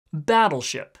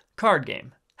Battleship Card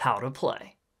Game. How to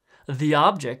play. The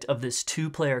object of this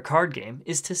two-player card game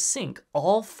is to sink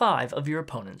all 5 of your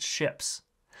opponent's ships.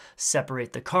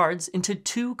 Separate the cards into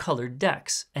 2 colored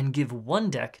decks and give 1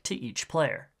 deck to each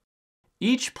player.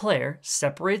 Each player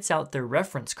separates out their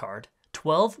reference card,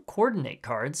 12 coordinate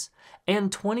cards,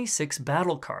 and 26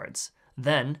 battle cards,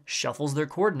 then shuffles their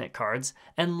coordinate cards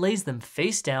and lays them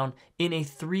face down in a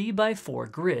 3x4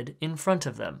 grid in front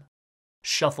of them.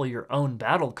 Shuffle your own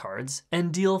battle cards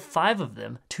and deal 5 of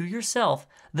them to yourself,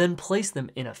 then place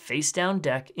them in a face-down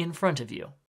deck in front of you.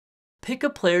 Pick a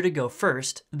player to go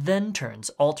first, then turns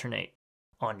alternate.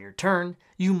 On your turn,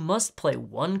 you must play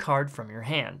 1 card from your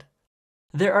hand.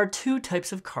 There are 2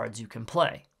 types of cards you can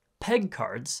play: peg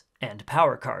cards and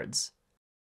power cards.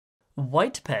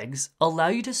 White pegs allow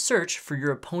you to search for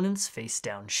your opponent's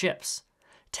face-down ships.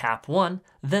 Tap 1,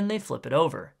 then they flip it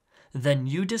over. Then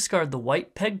you discard the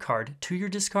white peg card to your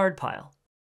discard pile.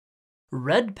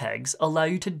 Red pegs allow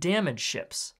you to damage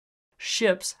ships.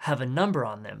 Ships have a number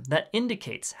on them that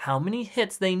indicates how many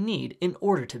hits they need in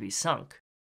order to be sunk.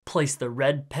 Place the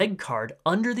red peg card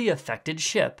under the affected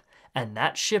ship, and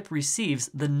that ship receives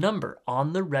the number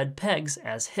on the red pegs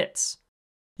as hits.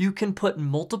 You can put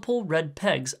multiple red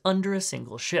pegs under a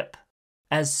single ship.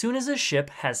 As soon as a ship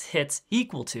has hits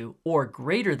equal to or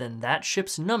greater than that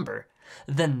ship's number,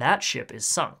 then that ship is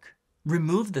sunk.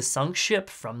 Remove the sunk ship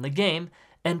from the game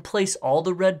and place all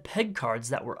the red peg cards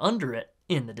that were under it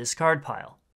in the discard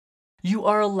pile. You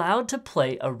are allowed to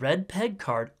play a red peg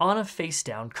card on a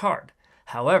face-down card.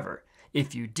 However,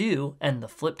 if you do and the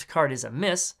flipped card is a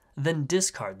miss, then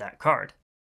discard that card.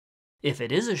 If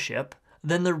it is a ship,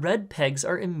 then the red pegs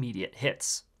are immediate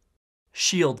hits.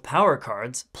 Shield power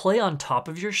cards play on top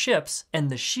of your ships, and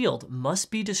the shield must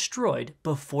be destroyed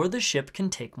before the ship can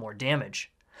take more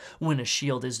damage. When a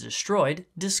shield is destroyed,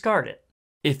 discard it.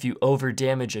 If you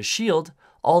over-damage a shield,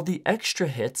 all the extra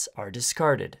hits are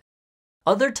discarded.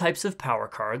 Other types of power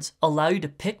cards allow you to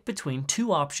pick between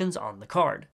 2 options on the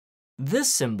card. This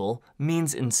symbol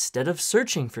means instead of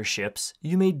searching for ships,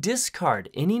 you may discard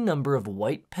any number of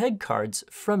white peg cards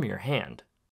from your hand.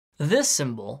 This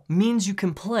symbol means you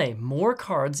can play more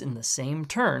cards in the same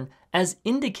turn as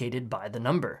indicated by the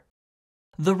number.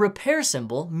 The repair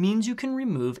symbol means you can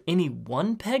remove any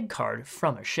 1 peg card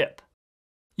from a ship.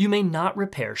 You may not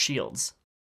repair shields.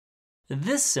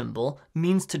 This symbol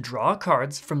means to draw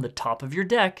cards from the top of your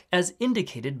deck as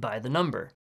indicated by the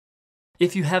number.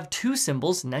 If you have 2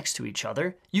 symbols next to each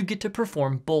other, you get to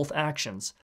perform both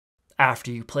actions.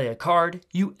 After you play a card,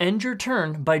 you end your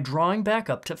turn by drawing back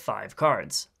up to 5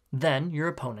 cards. Then your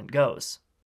opponent goes.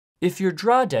 If your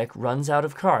draw deck runs out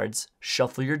of cards,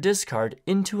 shuffle your discard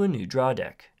into a new draw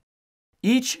deck.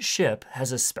 Each ship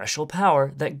has a special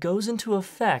power that goes into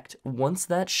effect once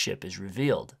that ship is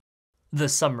revealed. The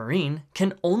submarine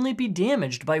can only be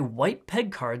damaged by white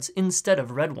peg cards instead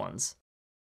of red ones.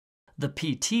 The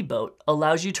PT boat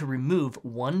allows you to remove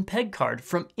 1 peg card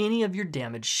from any of your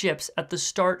damaged ships at the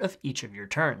start of each of your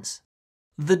turns.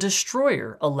 The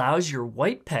destroyer allows your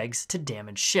white pegs to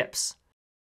damage ships.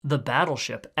 The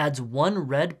battleship adds 1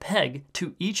 red peg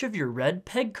to each of your red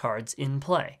peg cards in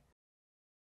play.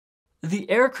 The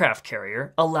aircraft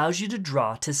carrier allows you to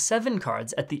draw to 7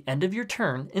 cards at the end of your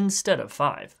turn instead of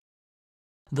 5.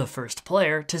 The first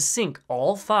player to sink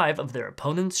all 5 of their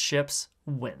opponent's ships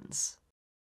wins.